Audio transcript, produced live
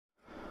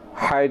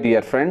Hi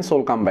dear friends,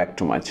 welcome back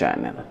to my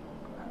channel.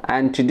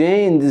 And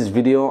today in this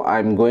video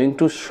I'm going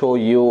to show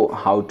you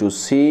how to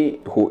see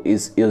who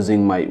is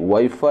using my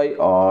Wi-Fi,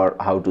 or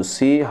how to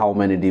see how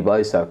many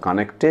devices are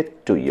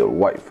connected to your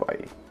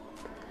Wi-Fi.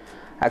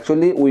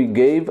 Actually, we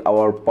gave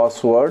our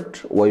password,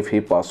 Wi-Fi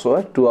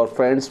password, to our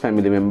friends,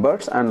 family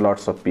members and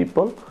lots of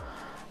people,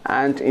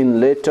 and in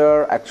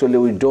later actually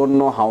we don't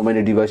know how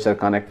many devices are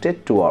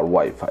connected to our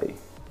Wi-Fi.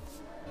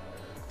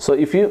 So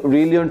if you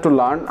really want to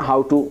learn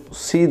how to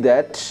see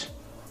that,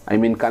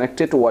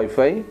 connected to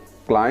Wi-Fi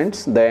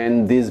clients,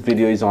 then this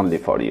video is only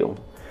for you,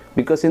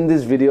 because in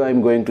this video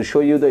I'm going to show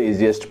you the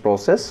easiest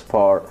process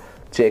for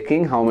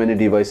checking how many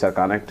devices are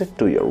connected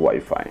to your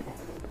Wi-Fi.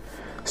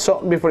 So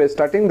before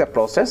starting the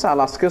process,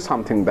 I'll ask you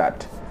something,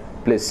 that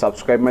please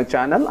subscribe my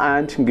channel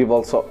and give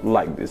also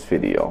like this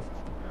video.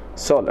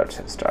 So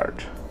let's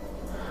start.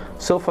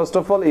 So first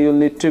of all, you'll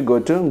need to go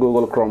to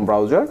Google Chrome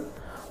browser,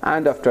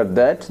 and after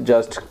that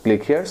just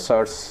click here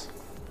search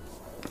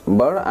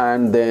bar,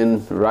 and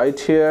then write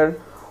here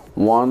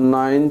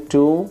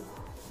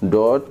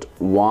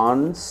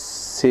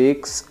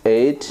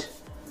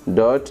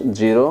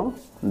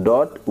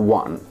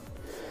 192.168.0.1.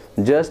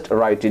 just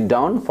write it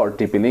down for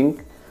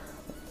TP-Link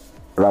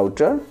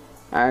router,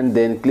 and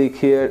then click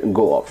here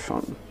go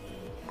option,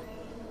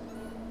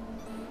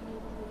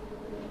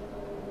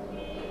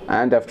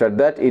 and after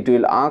that it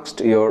will ask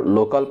your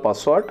local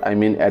password,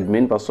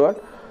 admin password.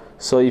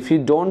 So if you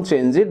don't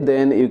change it,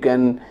 then you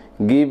can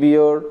give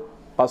your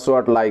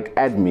password like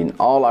admin,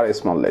 all are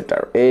small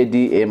letter,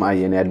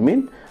 ADMIN,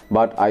 admin,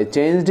 but I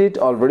changed it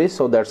already,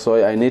 so that's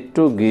why I need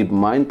to give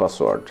mine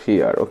password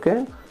here.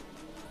 Okay,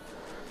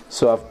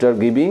 so after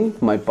giving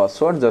my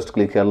password, just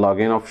click here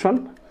login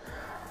option,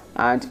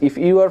 and if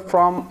you are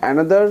from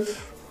another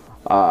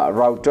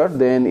router,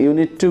 then you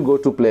need to go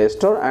to Play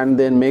Store, and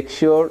then make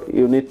sure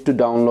you need to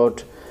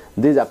download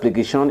this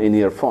application in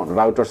your phone,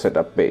 router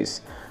setup page,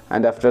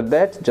 and after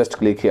that just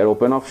click here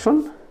open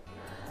option,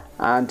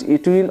 and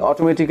it will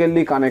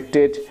automatically connect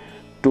it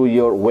to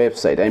your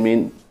website,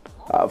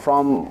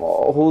 from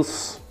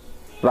whose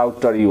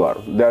router you are.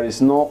 There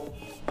is no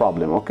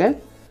problem. Okay,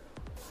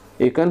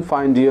 you can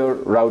find your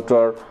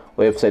router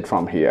website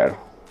from here.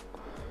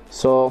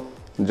 So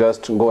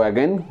just go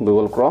again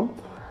Google Chrome,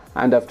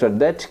 and after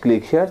that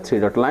click here three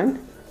dot line,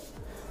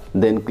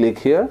 then click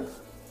here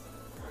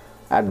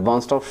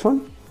advanced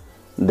option,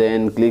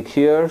 then click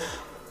here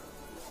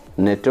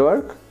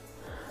network,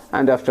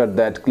 and after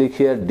that click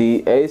here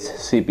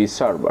DHCP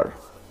server,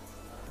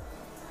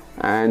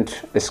 and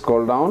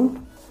scroll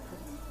down.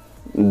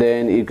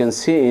 Then you can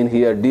see in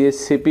here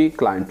DHCP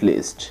client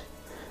list,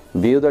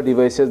 view the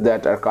devices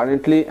that are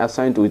currently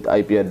assigned with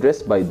IP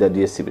address by the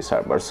DHCP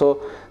server.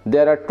 So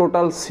there are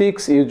total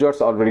 6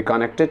 users already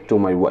connected to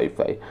my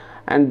Wi-Fi,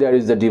 and there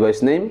is the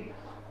device name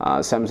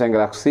Samsung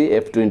Galaxy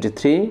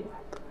F23,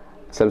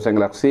 Samsung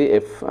Galaxy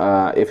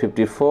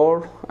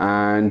F54,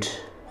 and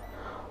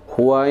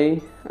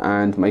Huawei,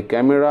 and my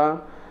camera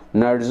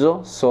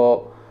Narzo.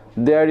 So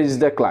there is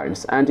the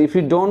clients, and if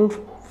you don't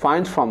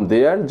find from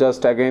there,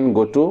 just again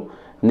go to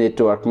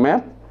network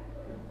map,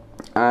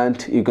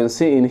 and you can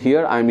see in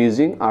here I'm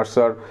using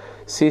Archer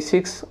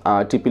C6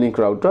 TP-Link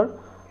router.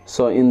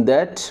 So in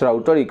that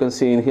router you can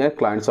see in here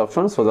clients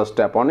option, so just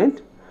tap on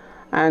it,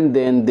 and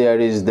then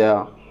there is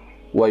the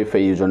Wi-Fi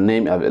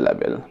username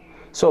available.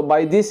 So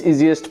by this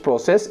easiest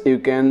process you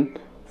can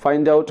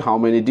find out how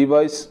many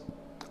devices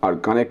are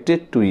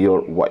connected to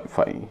your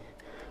Wi-Fi.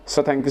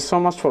 So thank you so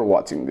much for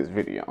watching this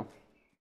video.